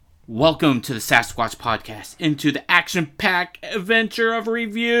Welcome to the Sasquatch Podcast, into the action-packed adventure of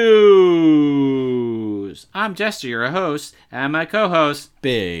reviews. I'm Jester, your host, and my co-host,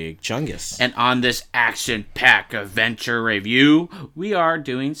 Big Chungus. And on this action-packed adventure review, we are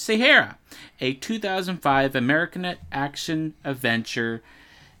doing Sahara, a 2005 American action adventure.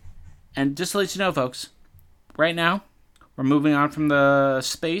 And just to let you know, folks, right now, we're moving on from the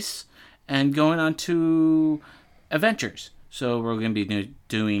space and going on to adventures. So we're going to be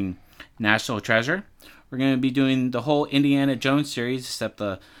doing National Treasure. We're going to be doing the whole Indiana Jones series, except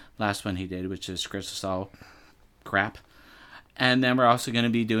the last one he did, which is Crystal Skull crap. And then we're also going to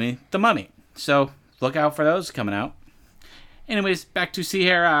be doing The Mummy. So look out for those coming out. Anyways, back to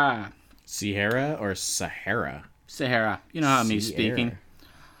Sahara. Sahara or Sahara? Sahara. You know how I'm speaking.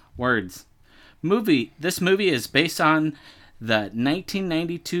 Words. This movie is based on the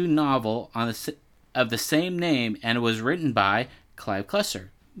 1992 novel of the same name, and it was written by Clive Cussler,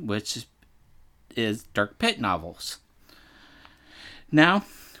 which is Dirk Pitt novels. Now,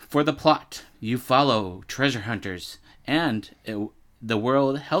 for the plot, you follow treasure hunters and the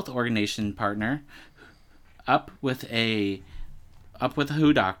World Health Organization partner up with the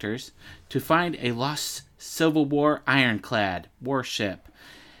Who doctors to find a lost Civil War ironclad warship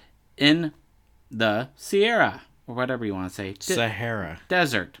in the Sierra, or whatever you want to say, Sahara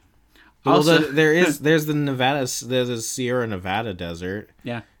desert. Well, Also, there's a Sierra Nevada desert.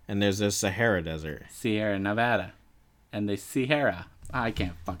 Yeah. And there's a Sahara desert. Sierra Nevada. And the Sahara. I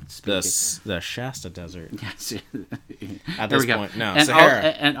can't fucking speak The Shasta desert. Yes. At this point, no. And Sahara.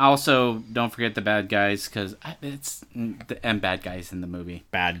 And also, don't forget the bad guys, because it's... And bad guys in the movie.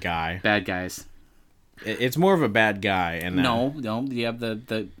 Bad guy. Bad guys. It's more of a bad guy. And No. You have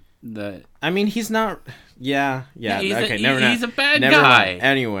the I mean, he's not... Yeah. He's a bad guy.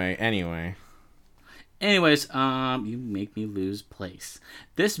 Anyway. Anyways, you make me lose place.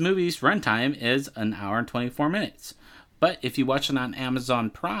 This movie's runtime is an hour and 24 minutes. But if you watch it on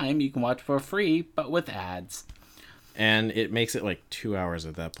Amazon Prime, you can watch it for free, but with ads. And it makes it like 2 hours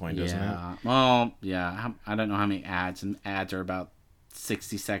at that point, doesn't it? Well, yeah. I don't know how many ads, and ads are about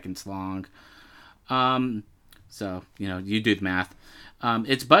 60 seconds long. So, you do the math.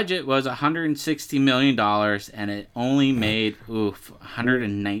 Its budget was $160 million, and it only made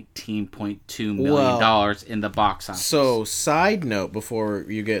 $119.2 million in the box office. So, side note, before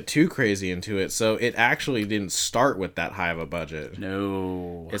you get too crazy into it, so it actually didn't start with that high of a budget.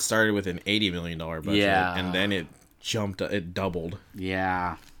 No. It started with an $80 million budget, and then it doubled.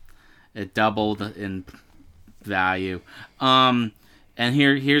 Yeah. It doubled in value. And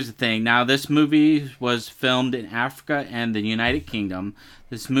here's the thing. Now, this movie was filmed in Africa and the United Kingdom.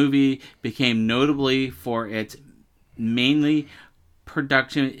 This movie became notably for its mainly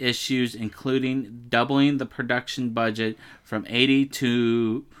production issues, including doubling the production budget from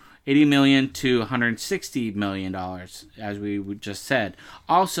 $80 million to $160 million, as we just said.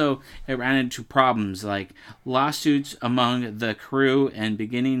 Also, it ran into problems like lawsuits among the crew and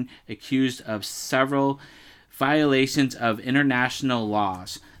beginning accused of several violations of international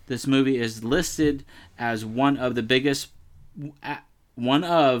laws. This movie is listed as one of the biggest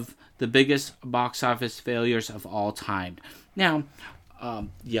box office failures of all time. Now,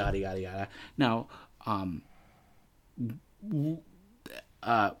 yada yada yada. Now,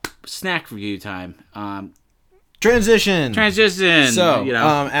 snack review time. Transition. So,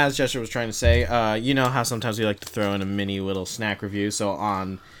 as Jester was trying to say, you know how sometimes we like to throw in a mini little snack review. So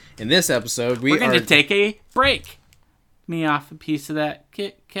in this episode, we're going to take a break. Me off a piece of that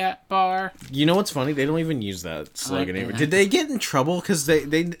Kit Kat bar. You know what's funny? They don't even use that slogan anymore. Did they get in trouble? Because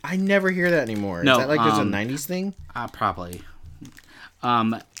I never hear that anymore. No, is that like just a 90s thing? Probably.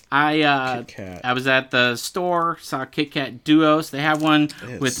 I was at the store, saw Kit Kat Duos. They have one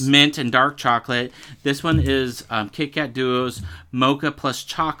with mint and dark chocolate. This one is Kit Kat Duos Mocha plus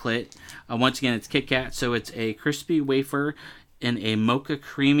chocolate. Once again, it's Kit Kat, so it's a crispy wafer in a mocha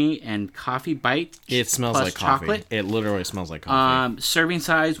creamy and coffee bite. It smells like chocolate. Coffee. It literally smells like coffee. Serving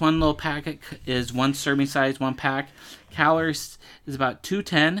size, one little packet is one serving size, one pack. Calories is about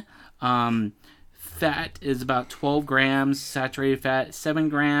 210. Fat is about 12 grams. Saturated fat, 7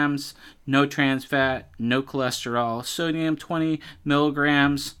 grams. No trans fat, no cholesterol. Sodium, 20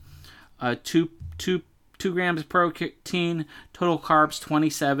 milligrams. 2 grams of protein. Total carbs,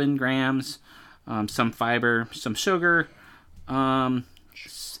 27 grams. Some fiber, some sugar. 8%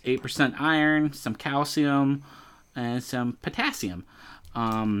 iron, some calcium, and some potassium.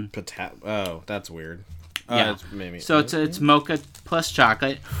 That's weird. Yeah. It's mocha plus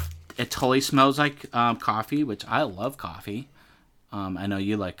chocolate. It totally smells like coffee, which I love coffee. I know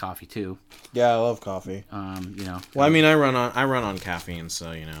you like coffee too. Yeah, I love coffee. You know. Well, I mean, I run on caffeine,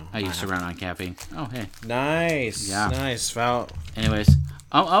 so you know. I used to run on caffeine. Oh, hey. Nice. Yeah. Nice. Foul. Anyways.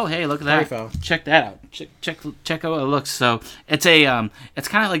 Oh, hey, look at that. Foul. Check that out. Check out how it looks. So it's a it's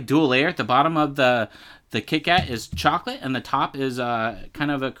kind of like dual layer. At the bottom of the Kit Kat is chocolate, and the top is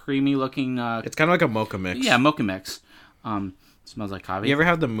kind of a creamy looking. It's kind of like a mocha mix. Yeah, mocha mix. Smells like coffee. You ever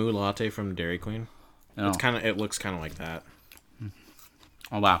had the Moo Latte from Dairy Queen? No. It looks kind of like that.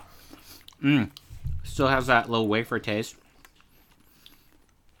 Oh wow. Still has that little wafer taste.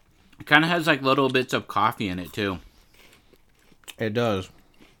 It kind of has like little bits of coffee in it too. It does.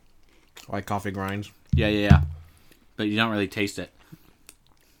 Like coffee grinds. Yeah. But you don't really taste it.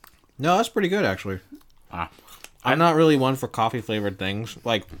 No, that's pretty good actually. I'm not really one for coffee flavored things.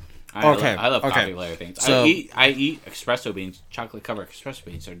 Like, I love coffee flavored things. So, I eat espresso beans, chocolate covered espresso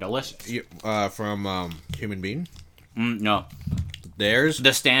beans. They're delicious. From Human Bean. No, there's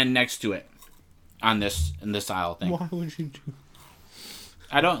the stand next to it in this aisle thing. Why would you do?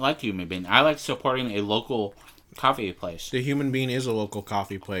 I don't like Human Bean. I like supporting a local coffee place. The Human Bean is a local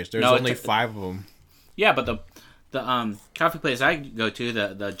coffee place. There's only 5 of them. Yeah, but the coffee place I go to,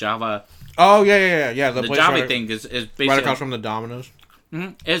 the Java. Oh yeah. The Java thing is basically right across from the Domino's.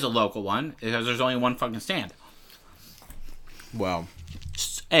 Is a local one because there's only one fucking stand. Well,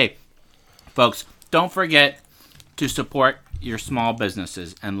 hey, folks, don't forget to support your small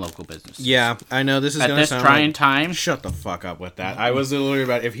businesses and local businesses. Yeah, I know this is going to sound trying time. Shut the fuck up with that. I was literally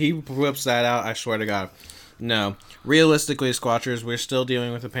about if he whips that out, I swear to God. No, realistically, Squatchers, we're still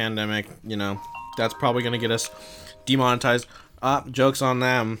dealing with a pandemic. You know, that's probably going to get us demonetized. Jokes on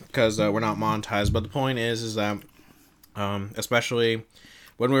them because we're not monetized. But the point is that, especially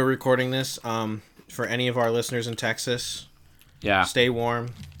when we're recording this, for any of our listeners in Texas, yeah, stay warm.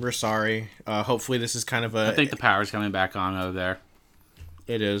 We're sorry. Hopefully, this is kind of a. I think the power's coming back on over there.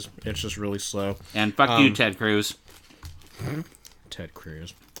 It is. It's just really slow. And fuck you, Ted Cruz. Ted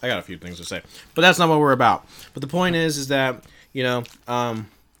Cruz. I got a few things to say, but that's not what we're about. But the point is that you know,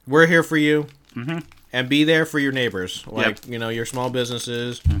 we're here for you, and be there for your neighbors, like you know, your small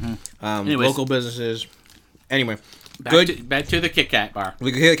businesses, local businesses. Anyway, back to the Kit Kat bar.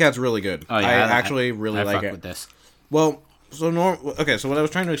 The Kit Kat's really good. Oh yeah, I actually really like it. With this. Well, so so what I was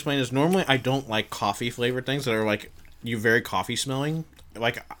trying to explain is normally I don't like coffee flavored things that are like very coffee smelling.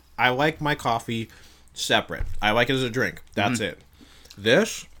 Like I like my coffee separate. I like it as a drink. That's it.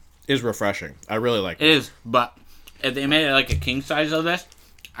 This is refreshing. I really like it. It is, but if they made it like a king size of this,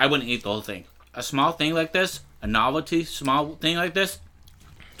 I wouldn't eat the whole thing. A small thing like this, a novelty small thing like this,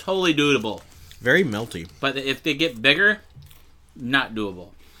 totally doable. Very melty. But if they get bigger, not doable.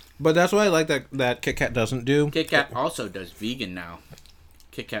 But that's what I like that Kit Kat doesn't do. Kit Kat also does vegan now.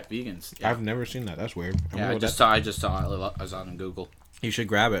 Kit Kat vegans. Yeah. I've never seen that. That's weird. I just saw it. I was on Google. You should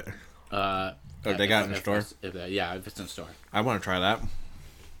grab it. Or they got it in the store? If it's in the store. I want to try that.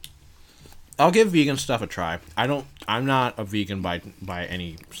 I'll give vegan stuff a try. I'm not a vegan by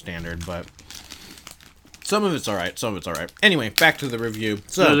any standard, but some of it's alright. Anyway, back to the review.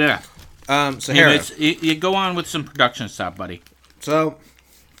 So yeah. Sahara. You go on with some production stuff, buddy. So,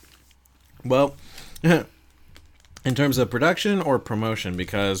 well, in terms of production or promotion,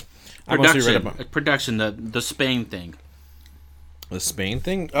 because I mostly read about production, the Spain thing. The Spain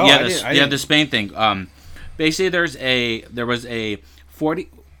thing? Oh, yeah, the Spain thing. Basically, there was a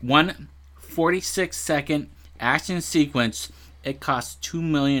 46-second action sequence. It cost $2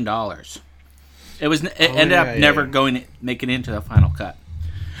 million. It ended up never making it into the final cut.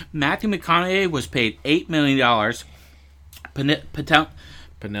 Matthew McConaughey was paid $8 million.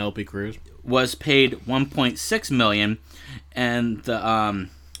 Penelope Cruz was paid $1.6 million, and the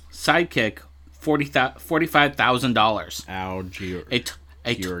sidekick $45,000. Al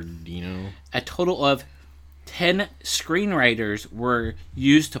Giordino. A total of 10 screenwriters were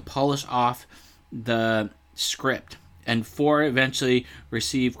used to polish off the script, and 4 eventually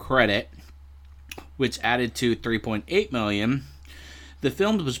received credit, which added to $3.8 million. The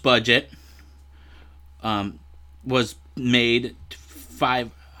film's budget was made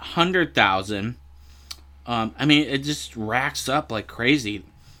 $500,000. I mean, it just racks up like crazy.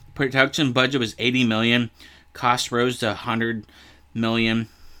 Production budget was $80 million. Cost rose to $100 million.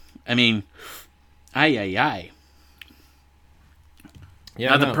 I mean, ay.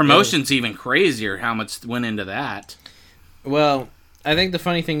 Yeah, the promotion's even crazier. How much went into that? Well, I think the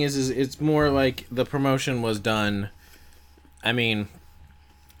funny thing is it's more like the promotion was done. I mean,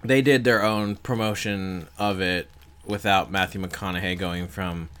 they did their own promotion of it without Matthew McConaughey going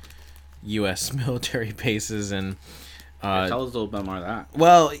from U.S. military bases and Tell us a little bit more of that.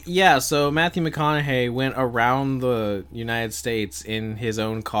 Well, yeah, so Matthew McConaughey went around the United States in his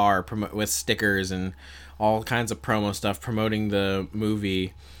own car with stickers and all kinds of promo stuff promoting the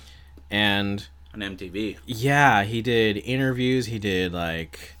movie. And on MTV. Yeah, he did interviews, he did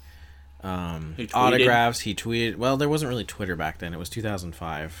like autographs, he tweeted. Well, there wasn't really Twitter back then. It was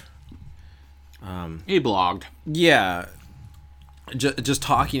 2005. He blogged. Yeah. Just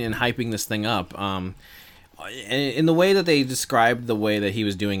talking and hyping this thing up. In the way that they described the way that he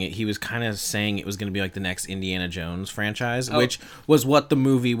was doing it, he was kind of saying it was going to be like the next Indiana Jones franchise, which was what the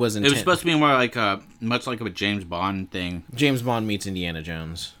movie was intended. It was supposed to be more like much like a James Bond thing. James Bond meets Indiana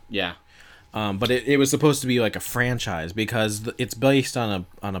Jones. Yeah. But it was supposed to be like a franchise because it's based on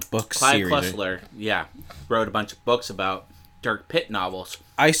a book series. Clive Cussler, wrote a bunch of books about Dirk Pitt novels.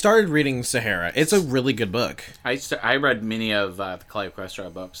 I started reading Sahara. It's a really good book. I read many of the Clive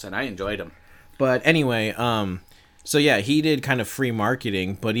Cussler books, and I enjoyed them. But anyway, so yeah, he did kind of free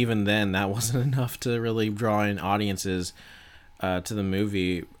marketing, but even then, that wasn't enough to really draw in audiences to the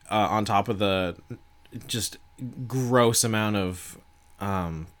movie. On top of the just gross amount of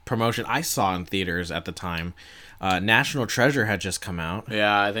promotion I saw in theaters at the time, National Treasure had just come out.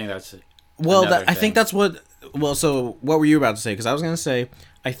 Yeah, I think that's I think that's what. Well, so what were you about to say? Because I was going to say,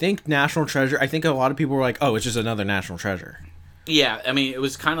 I think National Treasure. I think a lot of people were like, "Oh, it's just another National Treasure." Yeah, I mean, it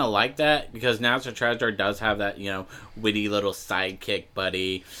was kind of like that because National Treasure does have that, witty little sidekick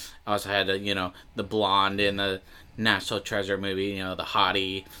buddy. Also had, the blonde in the National Treasure movie, the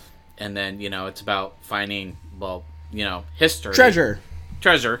hottie. And then, it's about finding, history.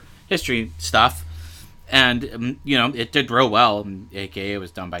 Treasure, history stuff. And, it did real well, a.k.a. it was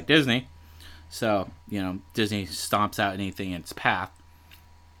done by Disney. So, Disney stomps out anything in its path.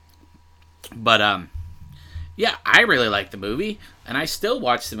 But, yeah, I really liked the movie, and I still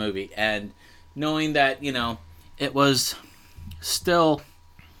watch the movie, and knowing that, it was still...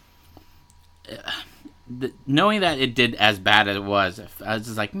 knowing that it did as bad as it was, I was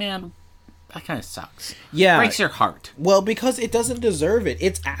just like, man, that kind of sucks. Yeah. Breaks your heart. Well, because it doesn't deserve it.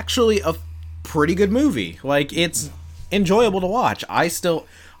 It's actually a pretty good movie. Like, it's enjoyable to watch. I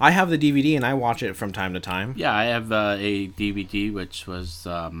have the DVD, and I watch it from time to time. Yeah, I have a DVD, which was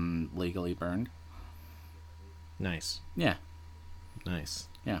legally burned. Nice. Yeah. Nice.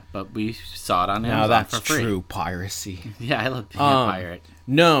 Yeah, but we saw it on Amazon that's for free. True piracy. Yeah, I love being a pirate.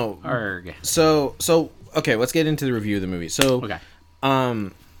 No. Arrgh. So okay, let's get into the review of the movie. So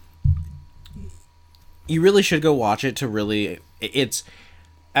you really should go watch it to really it's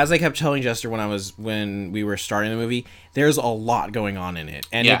as I kept telling Jester when we were starting the movie, there's a lot going on in it.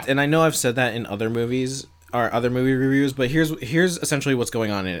 And and I know I've said that in other movies or other movie reviews, but here's essentially what's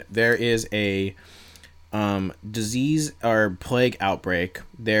going on in it. There is a disease or plague outbreak.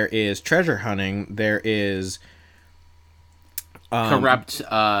 There is treasure hunting. There is corrupt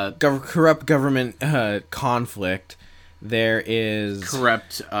government conflict. There is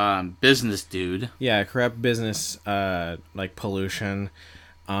corrupt business dude. Yeah, corrupt business like pollution.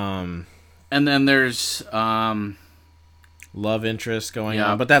 And then there's love interest going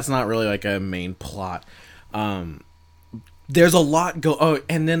on, but that's not really like a main plot. There's a lot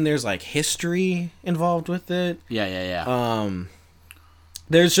and then there's like history involved with it. Yeah.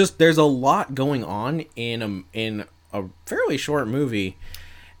 There's a lot going on in a fairly short movie.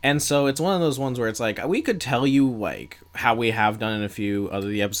 And so it's one of those ones where it's like, we could tell you like how we have done in a few other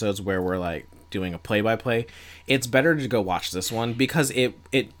the episodes where we're like doing a play-by-play. It's better to go watch this one because it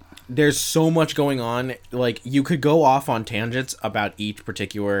there's so much going on. Like, you could go off on tangents about each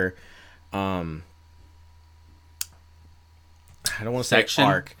particular I don't want to say section.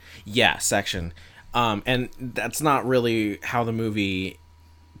 Arc. Yeah, section. And that's not really how the movie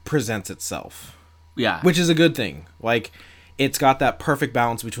presents itself. Yeah. Which is a good thing. Like, it's got that perfect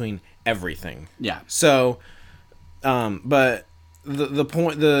balance between everything. Yeah. So, but the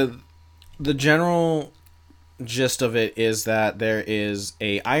point, the general gist of it is that there is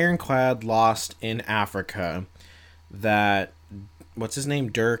a ironclad lost in Africa that, what's his name?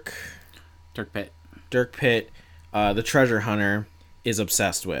 Dirk Pitt, the treasure hunter, is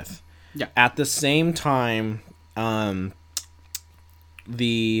obsessed with. Yeah. At the same time,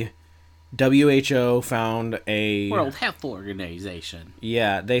 the WHO found a World Health Organization.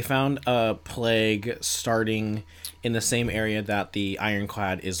 Yeah, they found a plague starting in the same area that the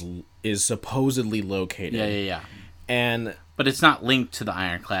ironclad is supposedly located. Yeah. But it's not linked to the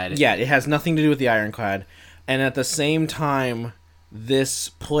ironclad. Yeah, it has nothing to do with the ironclad. And at the same time, this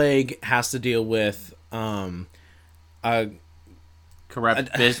plague has to deal with a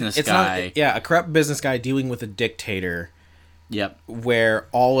corrupt business guy. A corrupt business guy dealing with a dictator Yep. where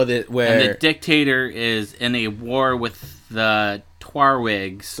all of it, where And the dictator is in a war with the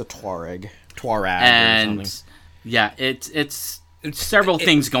Tuaregs. the Tuareg And or something. yeah, it's several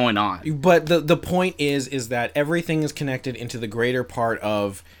things going on. But the point is that everything is connected into the greater part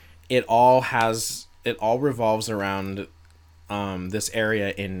of it all revolves around this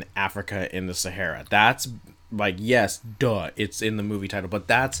area in Africa in the Sahara. That's like, yes, duh, it's in the movie title, but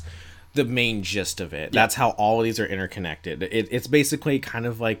that's the main gist of it. That's how all of these are interconnected. It's basically kind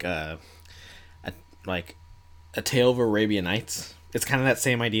of like a Tale of Arabian Nights. It's kind of that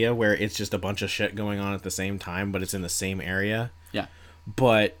same idea where it's just a bunch of shit going on at the same time, but it's in the same area. Yeah.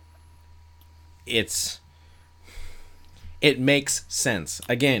 But it makes sense.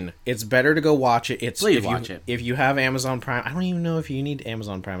 Again, it's better to go watch it. Please watch it. If you have Amazon Prime, I don't even know if you need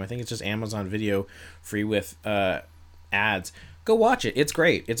Amazon Prime. I think it's just Amazon Video free with ads. Go watch it. It's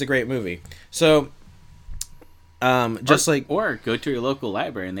great. It's a great movie. So, or go to your local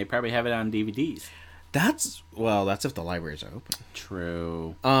library and they probably have it on DVDs. That's if the libraries are open.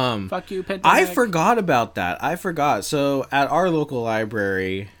 True. Fuck you, Pentagon. I forgot about that. I forgot. So at our local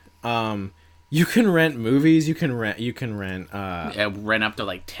library, you can rent movies. You can rent. Rent up to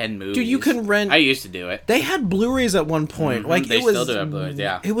like 10 movies. Dude, you can rent. I used to do it. They had Blu-rays at one point. Like They it was. still do have Blu-rays.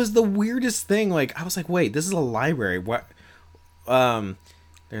 Yeah. It was the weirdest thing. Like I was like, wait, this is a library. What?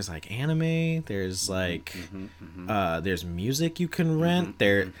 There's like anime. There's like, there's music you can rent.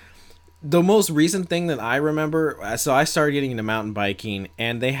 The most recent thing that I remember, so I started getting into mountain biking,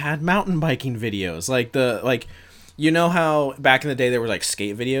 and they had mountain biking videos. You know how back in the day there were like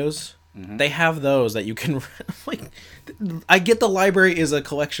skate videos? They have those that you can like. I get the library is a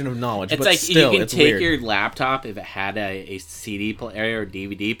collection of knowledge, It's but like still, you can it's take weird. your laptop if it had a CD player or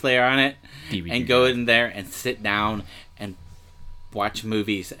DVD player on it, DVD and go in there and sit down and watch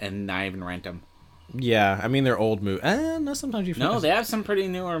movies and not even rent them. Yeah, I mean they're old movies. No, sometimes you. No, they have some pretty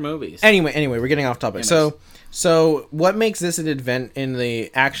newer movies. Anyway, we're getting off topic. So what makes this an event in the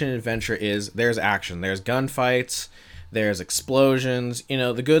action adventure is there's action, there's gunfights, there's explosions. You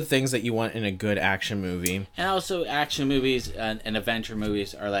know, the good things that you want in a good action movie. And also, action movies and adventure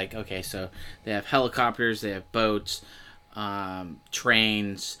movies are like, okay, so they have helicopters, they have boats,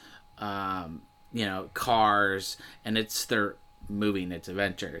 trains, cars, and they're moving. It's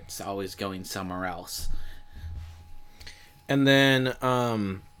adventure. It's always going somewhere else. And then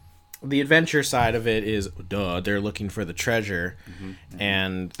the adventure side of it is, they're looking for the treasure,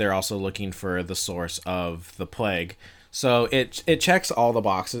 and they're also looking for the source of the plague. So it checks all the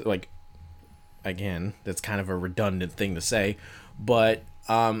boxes. Like, again, that's kind of a redundant thing to say, but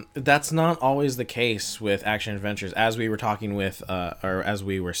that's not always the case with action adventures. As we were talking with, or as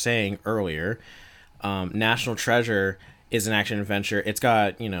we were saying earlier, National Treasure is an action adventure. It's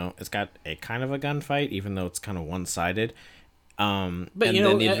got a kind of a gunfight, even though it's kind of one-sided. But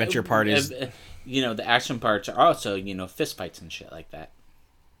then the adventure part is, the action parts are also, fist fights and shit like that.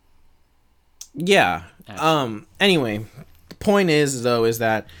 Yeah. Anyway, the point is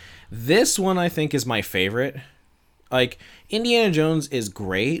that this one I think is my favorite. Like, Indiana Jones is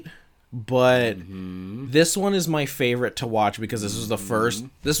great, but this one is my favorite to watch because this was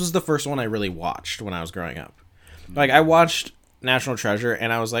the first one I really watched when I was growing up. Like, I watched National Treasure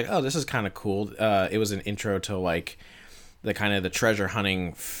and I was like, oh, this is kind of cool. It was an intro to like the kind of the treasure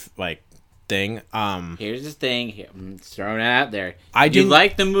hunting thing. Here's the thing. Here, I'm throwing it out there. You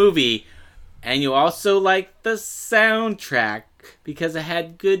like the movie, and you also like the soundtrack because it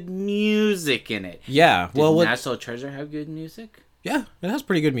had good music in it. Yeah. Did National Treasure have good music? Yeah, it has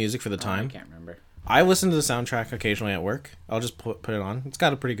pretty good music for the time. I can't remember. I listen to the soundtrack occasionally at work. I'll just put it on. It's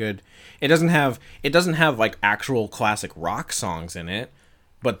got a pretty good. It doesn't have like actual classic rock songs in it,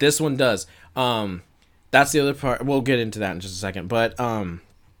 but this one does. That's the other part. We'll get into that in just a second. But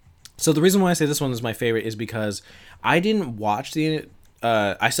so the reason why I say this one is my favorite is because I didn't watch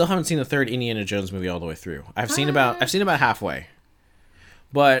I still haven't seen the third Indiana Jones movie all the way through. I've seen about halfway,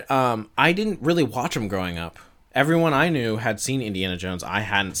 but I didn't really watch them growing up. Everyone I knew had seen Indiana Jones. I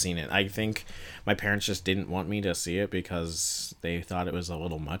hadn't seen it. I think my parents just didn't want me to see it because they thought it was a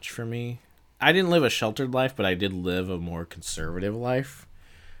little much for me. I didn't live a sheltered life, but I did live a more conservative life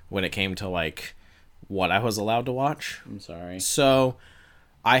when it came to like what I was allowed to watch. I'm sorry. So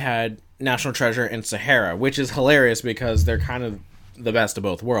I had National Treasure and Sahara, which is hilarious because they're kind of the best of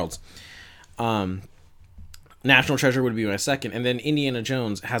both worlds. National Treasure would be my second, and then Indiana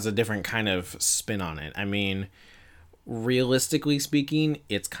Jones has a different kind of spin on it. I mean, realistically speaking,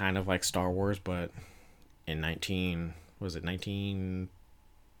 it's kind of like Star Wars, but in 19...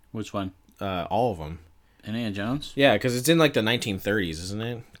 Which one? All of them. Indiana Jones? Yeah, because it's in like the 1930s, isn't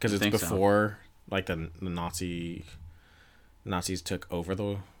it? Because it's before so. like the Nazi Nazis took over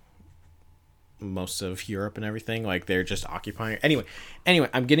the most of Europe and everything. Like they're just occupying. Anyway,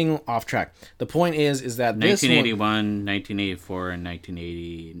 I'm getting off track. The point is that this 1981, 1984, and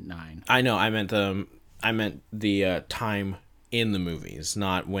 1989. I know. I meant the time in the movies,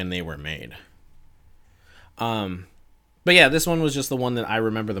 not when they were made. But yeah, this one was just the one that I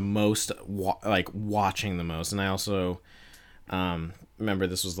remember the most, watching the most, and I also remember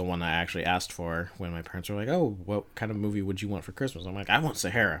this was the one I actually asked for when my parents were like, "Oh, what kind of movie would you want for Christmas?" I'm like, "I want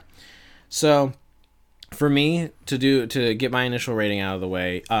Sahara." So, for me to get my initial rating out of the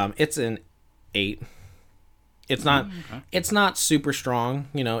way, it's an 8. It's not super strong,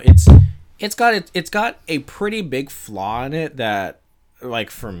 It's got a pretty big flaw in it that, like,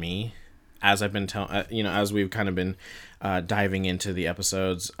 for me, as I've been as we've kind of been diving into the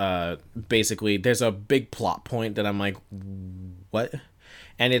episodes, basically there's a big plot point that I'm like, what?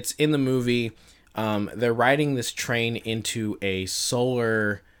 And it's in the movie. They're riding this train into a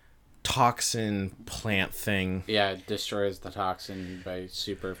solar toxin plant thing. Yeah, it destroys the toxin by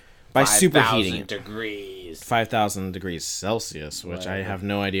superheating 5,000 degrees Celsius, which I have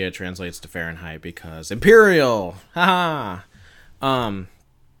no idea translates to Fahrenheit because Imperial. Haha.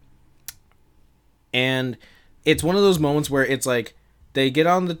 And it's one of those moments where it's like they get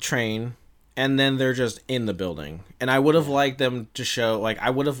on the train and then they're just in the building. And I would have liked them to show,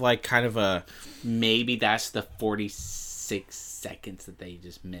 I would have liked kind of a... Maybe that's the 46 seconds that they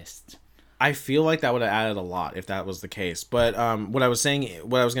just missed. I feel like that would have added a lot if that was the case. But what I was going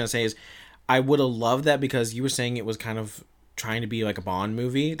to say is I would have loved that because you were saying it was kind of trying to be like a Bond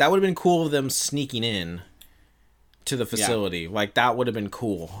movie. That would have been cool of them sneaking in to the facility. Yeah. Like, that would have been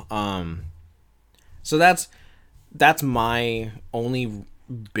cool. So that's my only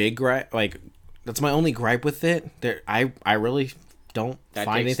big gripe. That's my only gripe with it. I really don't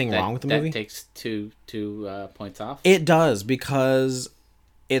find anything wrong with the movie. That takes two points off. It does, because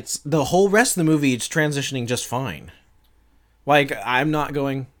it's the whole rest of the movie. It's transitioning just fine. Like, I'm not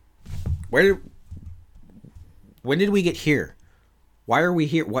going, when did we get here? Why are we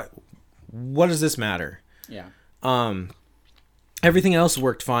here? What does this matter? Yeah. Everything else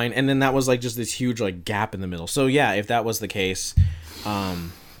worked fine, and then that was just this huge gap in the middle. So yeah, if that was the case,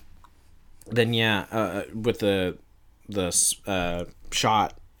 then yeah, with the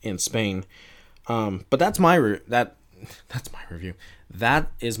shot in Spain, but that's my review.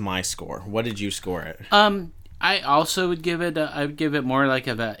 That is my score. What did you score it? I also would give it. I would give it more like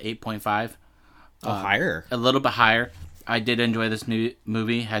of a 8.5. Higher, a little bit higher. I did enjoy this new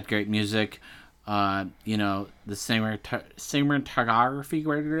movie. Had great music. The cinematography,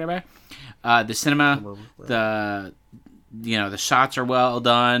 the cinema, the shots are well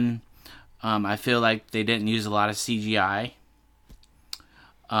done. I feel like they didn't use a lot of CGI.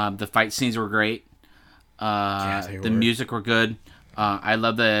 The fight scenes were great. The music were good. I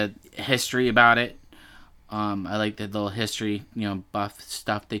love the history about it. I like the little history, buff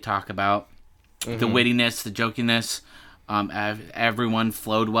stuff they talk about. Mm-hmm. The wittiness, the jokiness. Everyone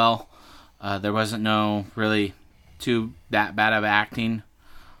flowed well. There wasn't no really too that bad of acting.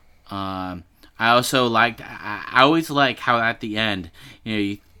 I also liked. I always like how at the end,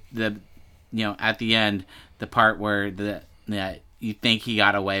 at the end, the part where you think he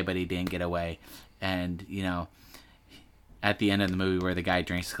got away, but he didn't get away, and at the end of the movie where the guy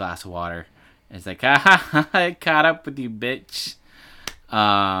drinks a glass of water, it's like, I caught up with you, bitch.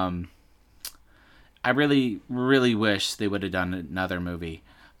 I really, really wish they would have done another movie.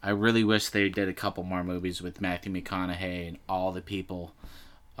 I really wish they did a couple more movies with Matthew McConaughey and all the people.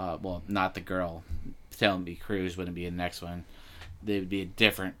 Well, not the girl. Penelope Cruz wouldn't be in the next one. They would be a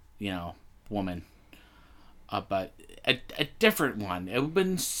different, woman. But a different one. It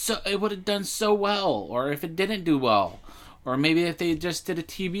would have done so well. Or if it didn't do well, or maybe if they just did a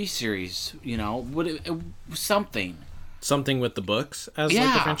TV series, something. Something with the books as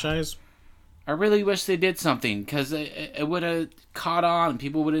the franchise. I really wish they did something, because it would have caught on and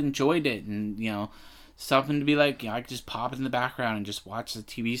people would have enjoyed it, and something to be like, I could just pop it in the background and just watch the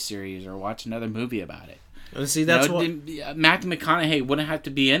TV series or watch another movie about it. And see, that's what Matthew McConaughey wouldn't have to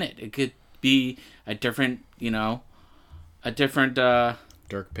be in it. It could be a different, Dirk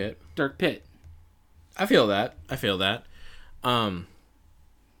Pitt. Dirk Pitt. I feel that. I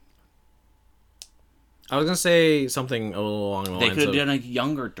was gonna say something along the lines of... They could have done a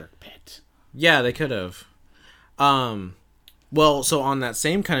younger Dirk Pitt. Yeah, they could have. Well, so on that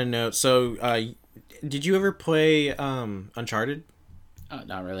same kind of note, did you ever play Uncharted?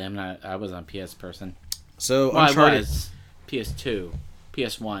 Not really. I was on PS person. So Uncharted... I was PS2,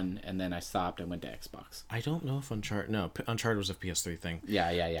 PS1, and then I stopped and went to Xbox. I don't know if Uncharted... No, Uncharted was a PS3 thing. Yeah.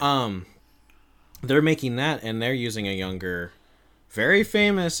 they're making that, and they're using a younger, very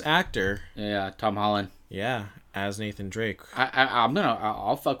famous actor. Yeah, Tom Holland. Yeah, as Nathan Drake.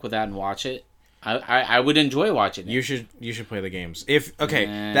 I'll fuck with that and watch it. I would enjoy watching it. You should play the games. If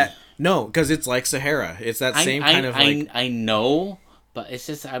okay, Nah. because it's like Sahara. It's that same kind of like. I know, but it's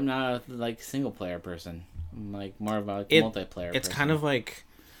just I'm not a like single player person. I'm like more of a multiplayer. It's person. kind of like.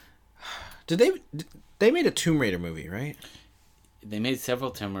 They made a Tomb Raider movie, right? They made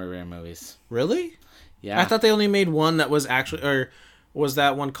several Tomb Raider movies. Really? Yeah. I thought they only made one that was actually, or was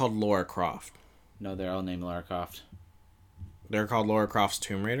that one called Lara Croft? No, they're all named Lara Croft. They're called Lara Croft's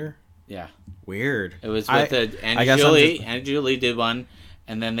Tomb Raider? Yeah. Weird. It was with Angelina Jolie. Angelina Jolie did one,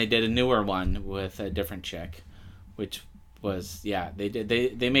 and then they did a newer one with a different chick, which was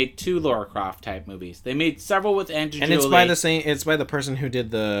they made 2 Lara Croft type movies. They made several with Angelina Jolie. And it's by the same. It's by the person who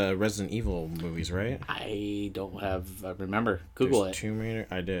did the Resident Evil movies, right? I don't remember. Google There's it. Tomb Raider.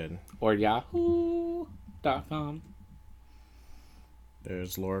 I did. Or Yahoo.com.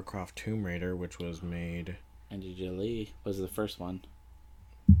 There's Lara Croft Tomb Raider, which was made. Angelina Jolie was the first one.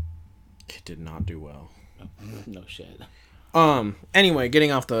 It did not do well. No shit. Anyway,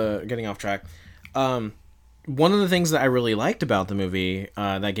 getting off track. One of the things that I really liked about the movie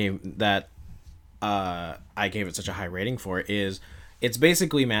I gave it such a high rating for is it's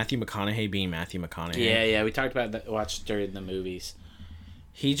basically Matthew McConaughey being Matthew McConaughey. Yeah, we talked about that. Watched during the movies.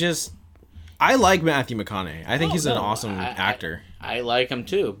 I like Matthew McConaughey. I think he's an awesome actor. I like him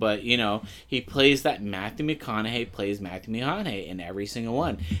too, but he plays that Matthew McConaughey plays Matthew McConaughey in every single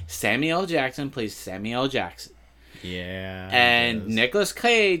one. Samuel L. Jackson plays Samuel L. Jackson. Yeah. And Nicolas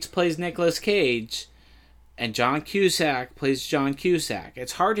Cage plays Nicolas Cage. And John Cusack plays John Cusack.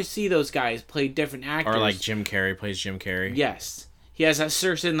 It's hard to see those guys play different actors. Or like Jim Carrey plays Jim Carrey. Yes. He has that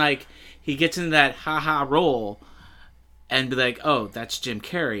certain, he gets into that ha-ha role and be like, oh, that's Jim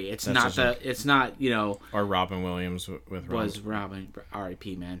Carrey. It's not. Or Robin Williams with Robin.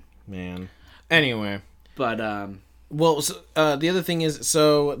 R.I.P., man. Man. Anyway. But, well, so, the other thing is,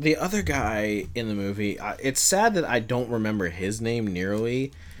 so the other guy in the movie, it's sad that I don't remember his name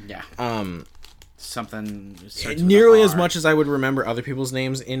nearly. Yeah. Something nearly as much as I would remember other people's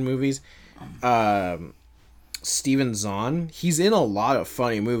names in movies. Steven Zahn, he's in a lot of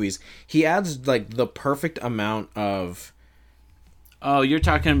funny movies. He adds the perfect amount of. Oh, you're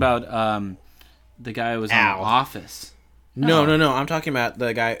talking about the guy who was on The Office. No. I'm talking about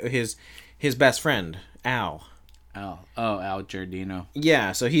the guy, his best friend, Al. Al Giardino.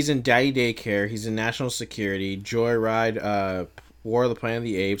 Yeah, so he's in Daddy Daycare. He's in National Security, Joyride, War of the Planet of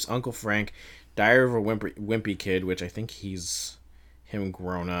the Apes, Uncle Frank, Diary of a Wimpy Kid, which I think he's him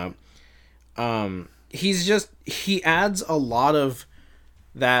grown up. He adds a lot of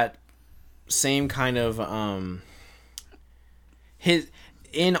that same kind of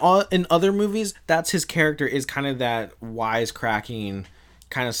in other movies, that's his character is kind of that wisecracking,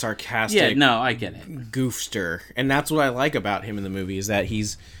 kind of sarcastic. Yeah, no, I get it. Goofster, and that's what I like about him in the movie is that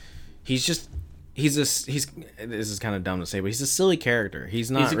this is kind of dumb to say, but he's a silly character. He's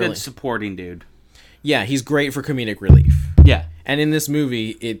a good supporting dude. Yeah, he's great for comedic relief. Yeah. And in this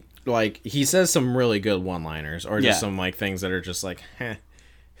movie, he says some really good one-liners, or just some things that are just that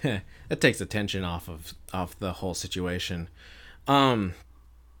takes the tension off the whole situation. And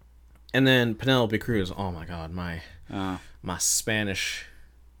then Penelope Cruz. Oh my God, my Spanish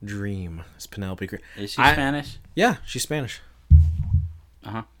dream is Penelope Cruz. Is she Spanish? Yeah, she's Spanish.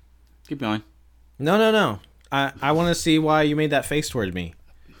 Keep going. No. I want to see why you made that face towards me.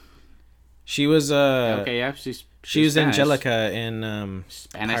 She was okay. Yeah, she was Spanish. Angelica in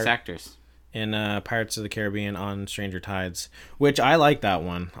Spanish actors in Pirates of the Caribbean on Stranger Tides, which I like that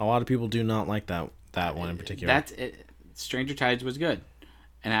one. A lot of people do not like that one in particular. That's it. Stranger Tides was good,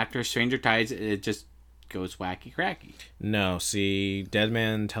 and after Stranger Tides, it just goes wacky cracky. No, see, Dead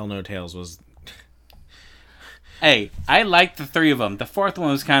Man Tell No Tales was. Hey, I liked the 3 of them. The 4th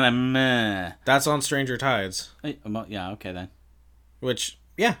one was kind of meh. That's on Stranger Tides. Yeah, okay then. Which,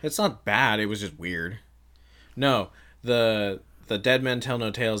 yeah, it's not bad. It was just weird. No, the Dead Men Tell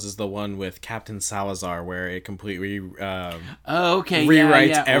No Tales is the one with Captain Salazar, where it completely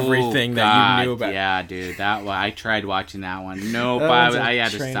rewrites everything that you knew about. Yeah, dude, that one I tried watching that one. Nope, I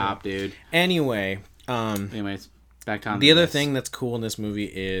had to stop, dude. Anyway, anyways, back on the other thing that's cool in this movie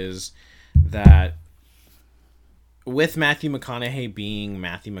is that with Matthew McConaughey being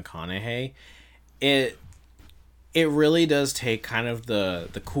Matthew McConaughey, it really does take kind of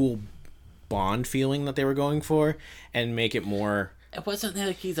the cool Bond feeling that they were going for and make it more. It wasn't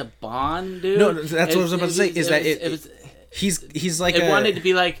like he's a Bond dude. No, that's what I was about to say. Is that he's like it wanted to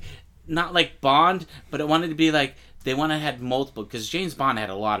be like not like Bond, but it wanted to be like they wanted to have multiple, because James Bond had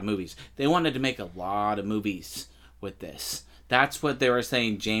a lot of movies. They wanted to make a lot of movies with this. That's what they were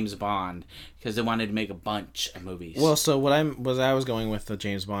saying, James Bond, because they wanted to make a bunch of movies. Well, so what I was going with the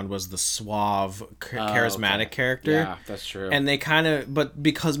James Bond was the suave, charismatic character. Yeah, that's true. And they kind of, but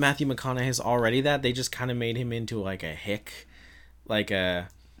because Matthew McConaughey is already that, they just kind of made him into like a hick, like a.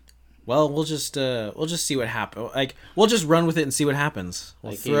 Well, we'll just see what happens. Like, we'll just run with it and see what happens.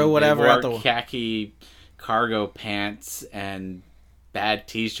 We'll throw whatever at the khaki cargo pants and bad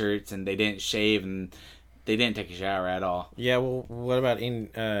T-shirts, and they didn't shave, and they didn't take a shower at all. Yeah, well, what about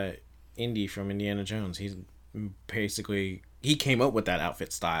Indy from Indiana Jones? He's basically, he came up with that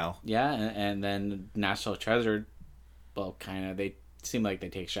outfit style. Yeah, and then National Treasure, well, kind of, they seem like they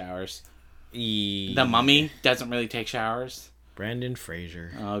take showers. The Mummy doesn't really take showers. Brendan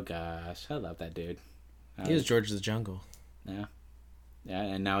Fraser. Oh gosh, I love that dude. He was George of the Jungle. Yeah,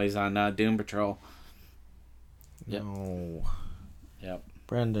 and now he's on Doom Patrol. Yep. No. Yep.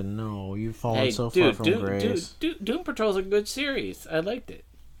 Brendan, no, you've fallen so far from grace. Doom Patrol's a good series. I liked it.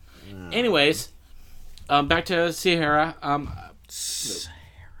 Anyways, back to Sierra.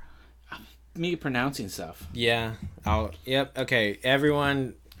 Me pronouncing stuff. Yeah. Yep. Okay.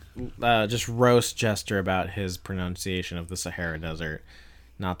 Everyone. Just roast Jester about his pronunciation of the Sahara Desert,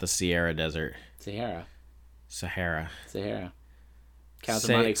 not the Sierra Desert. Sahara. Count of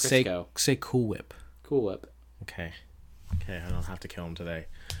Monte Cristo. Say Cool Whip. Cool Whip. Okay, I don't have to kill him today.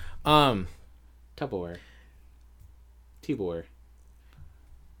 Tupperware. T-Board.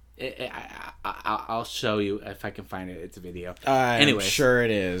 I'll show you if I can find it. It's a video. I'm sure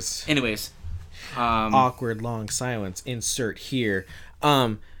it is. Anyways. Awkward long silence. Insert here.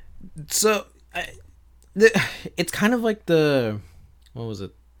 So, it's kind of like what was it?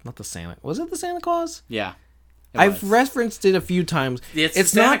 Not the Santa. Was it the Santa Claus? Yeah. I've referenced it a few times.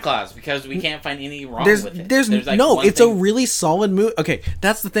 It's Santa Claus because we can't find any wrong with it. There's like it's a really solid movie. Okay,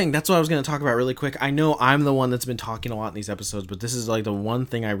 that's the thing. That's what I was going to talk about really quick. I know I'm the one that's been talking a lot in these episodes, but this is like the one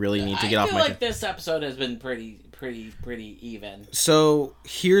thing I really need to get off my chest. I feel like this episode has been pretty even. So,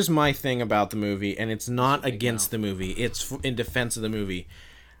 here's my thing about the movie, and it's not against the movie. It's in defense of the movie.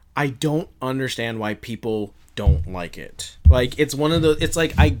 I don't understand why people don't like it. Like, it's one of the... It's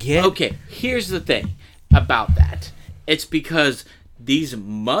like, I get... Okay, here's the thing about that. It's because these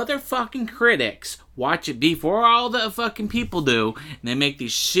motherfucking critics watch it before all the fucking people do, and they make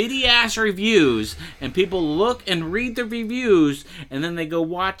these shitty-ass reviews, and people look and read the reviews, and then they go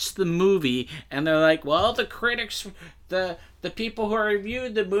watch the movie, and they're like, well, the critics... The people who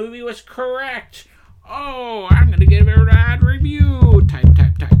reviewed the movie was correct. Oh, I'm going to give it a bad review. Type.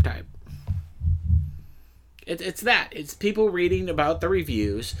 It's that. It's people reading about the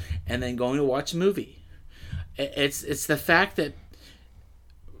reviews and then going to watch a movie. It's the fact that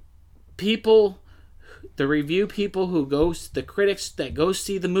people, the review people the critics that go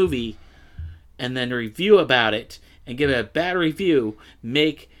see the movie and then review about it and give it a bad review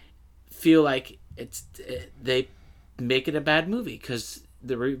feel like they make it a bad movie because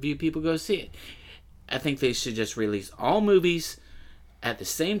the review people go see it. I think they should just release all movies at the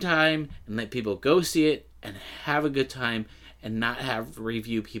same time and let people go see it and have a good time and not have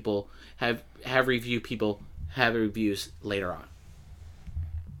review people have reviews later on.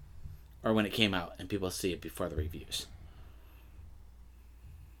 Or when it came out and people see it before the reviews.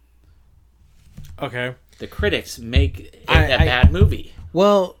 Okay. The critics make it a bad movie.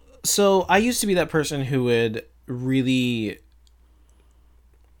 Well, so I used to be that person who would really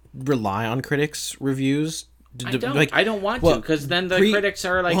rely on critics' reviews. I don't want to, because then the critics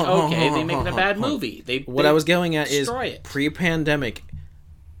are like, they make it a bad movie. What I was going at is it. Pre-pandemic,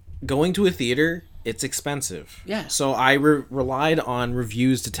 going to a theater, it's expensive. Yeah. So I relied on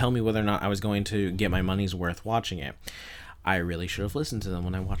reviews to tell me whether or not I was going to get my money's worth watching it. I really should have listened to them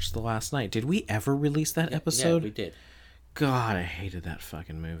when I watched The Last Night. Did we ever release that episode? Yeah, we did. God, I hated that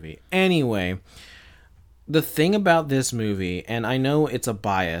fucking movie. Anyway, the thing about this movie, and I know it's a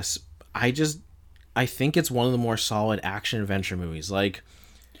bias, I think it's one of the more solid action adventure movies. Like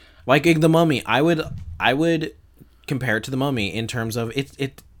The Mummy, I would compare it to The Mummy in terms of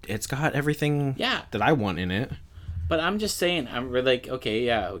it's got everything that I want in it. But I'm just saying, I'm really like,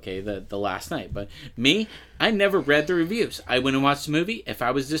 the Last Night. But me, I never read the reviews. I went and watched the movie. If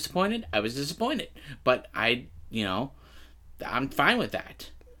I was disappointed, I was disappointed. But I'm fine with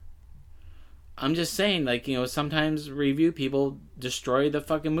that. I'm just saying, sometimes review people destroy the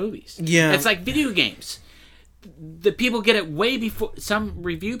fucking movies. Yeah. It's like video games. The people get it way before... Some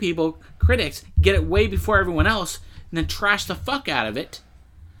review people, critics, get it way before everyone else, and then trash the fuck out of it.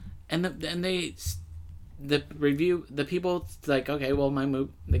 And they the people like, okay, well,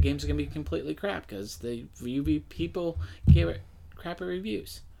 the game's gonna be completely crap because the review people gave it crappy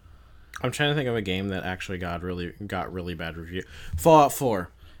reviews. I'm trying to think of a game that actually got really bad review. Fallout 4.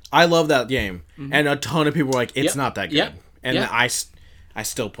 I love that game, and a ton of people were like, "It's not that good," and I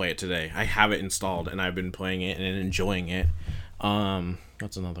still play it today. I have it installed, and I've been playing it and enjoying it.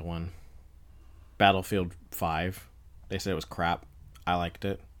 What's another one? Battlefield 5. They said it was crap. I liked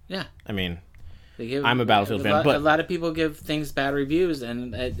it. Yeah. I mean, I'm a Battlefield fan, but a lot of people give things bad reviews,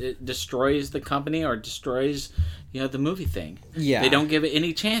 and it destroys the company or destroys, the movie thing. Yeah. They don't give it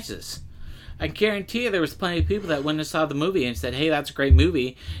any chances. I guarantee you there was plenty of people that went and saw the movie and said, hey, that's a great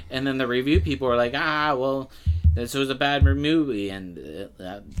movie. And then the review people were like, well, this was a bad movie. And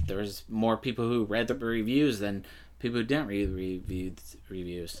there was more people who read the reviews than people who didn't read the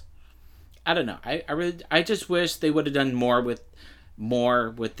reviews. I don't know. I just wish they would have done more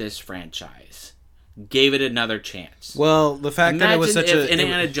with this franchise. Gave it another chance. Well, the fact that it was such if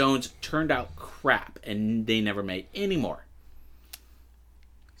Indiana Jones turned out crap and they never made any more.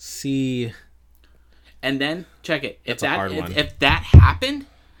 See... And then, check it. If that happened,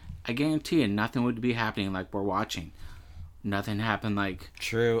 I guarantee you nothing would be happening like we're watching. Nothing happened like...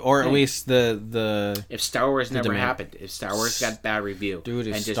 True. Or at least the... If Star Wars never happened. If Star Wars got bad review. Dude,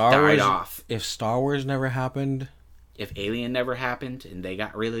 if and just Star died Wars, off. If Star Wars never happened... If Alien never happened and they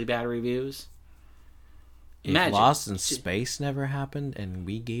got really bad reviews... If Lost in Space never happened and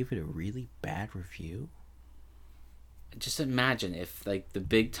we gave it a really bad review... Just imagine if, like, the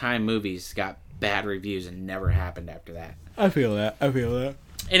big-time movies got bad reviews and never happened after that. I feel that.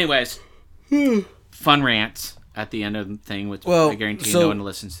 Anyways, fun rants at the end of the thing, which I guarantee no one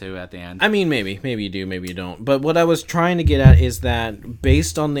listens to at the end. I mean, maybe you do, maybe you don't. But what I was trying to get at is that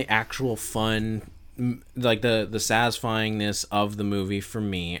based on the actual fun, like the satisfyingness of the movie for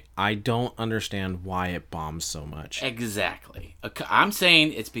me, I don't understand why it bombs so much. Exactly. I'm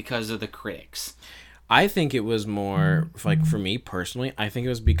saying it's because of the critics. I think it was more, like, for me personally, I think it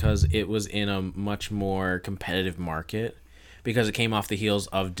was because it was in a much more competitive market, because it came off the heels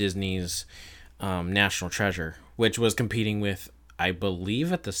of Disney's National Treasure, which was competing with, I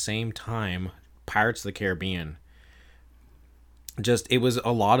believe at the same time, Pirates of the Caribbean. It was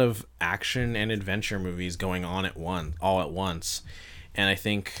a lot of action and adventure movies going on all at once. And I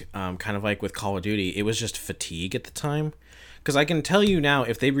think, kind of like with Call of Duty, it was just fatigue at the time. Because I can tell you now,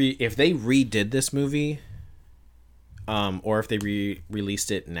 if they redid this movie, or if they released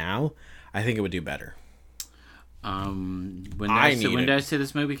it now, I think it would do better. When did I say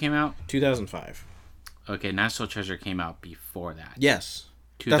this movie came out? 2005. Okay, National Treasure came out before that. Yes.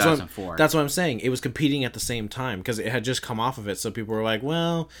 2004. That's what I'm saying. It was competing at the same time, because it had just come off of it, so people were like,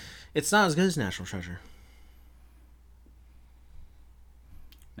 well, it's not as good as National Treasure.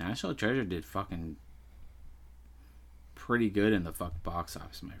 National Treasure did fucking... pretty good in the box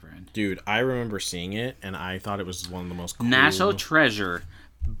office, my friend. Dude, I remember seeing it, and I thought it was one of the most cool... National Treasure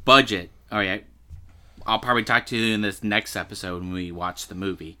budget. Oh, yeah. I'll probably talk to you in this next episode when we watch the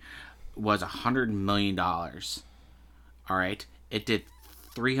movie. Was $100 million. All right? It did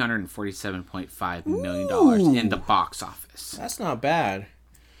 $347.5 million in the box office. That's not bad.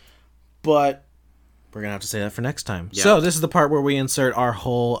 But we're going to have to say that for next time. Yep. So, this is the part where we insert our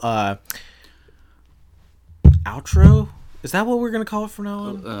whole... outro? Is that what we're gonna call it from now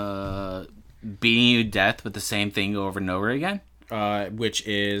on? Beating you to death with the same thing over and over again. Which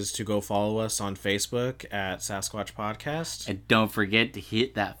is to go follow us on Facebook at Sasquatch Podcast. And don't forget to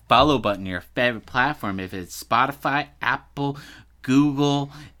hit that follow button on your favorite platform. If it's Spotify, Apple,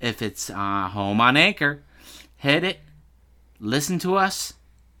 Google, if it's home on Anchor, hit it. Listen to us.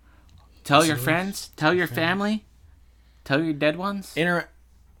 Tell your friends. Tell your family. Tell your dead ones. Our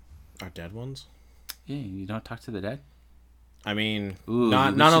dead ones? Yeah, you don't talk to the dead? I mean,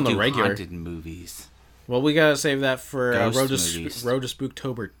 not on the regular. Haunted movies. Well, we gotta save that for Road to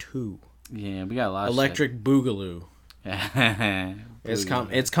Spooktober 2. Yeah, we got a lot of Electric Boogaloo. It's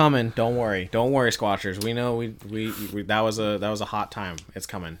coming. Don't worry, Squatchers. We know we that was a hot time. It's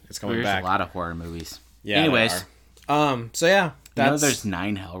coming. It's coming back. There's a lot of horror movies. Yeah. Anyways, so yeah, there's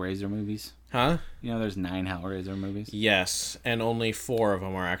 9 Hellraiser movies. Huh? There's 9 Hellraiser movies. Yes, and only 4 of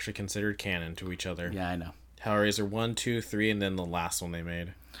them are actually considered canon to each other. Yeah, I know. Hellraiser 1, 2, 3, and then the last one they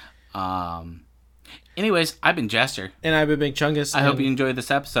made. Anyways, I've been Jester. And I've been Big Chungus. I hope you enjoyed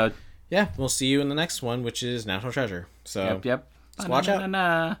this episode. Yeah, we'll see you in the next one, which is National Treasure. So, yep. Watch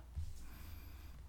out.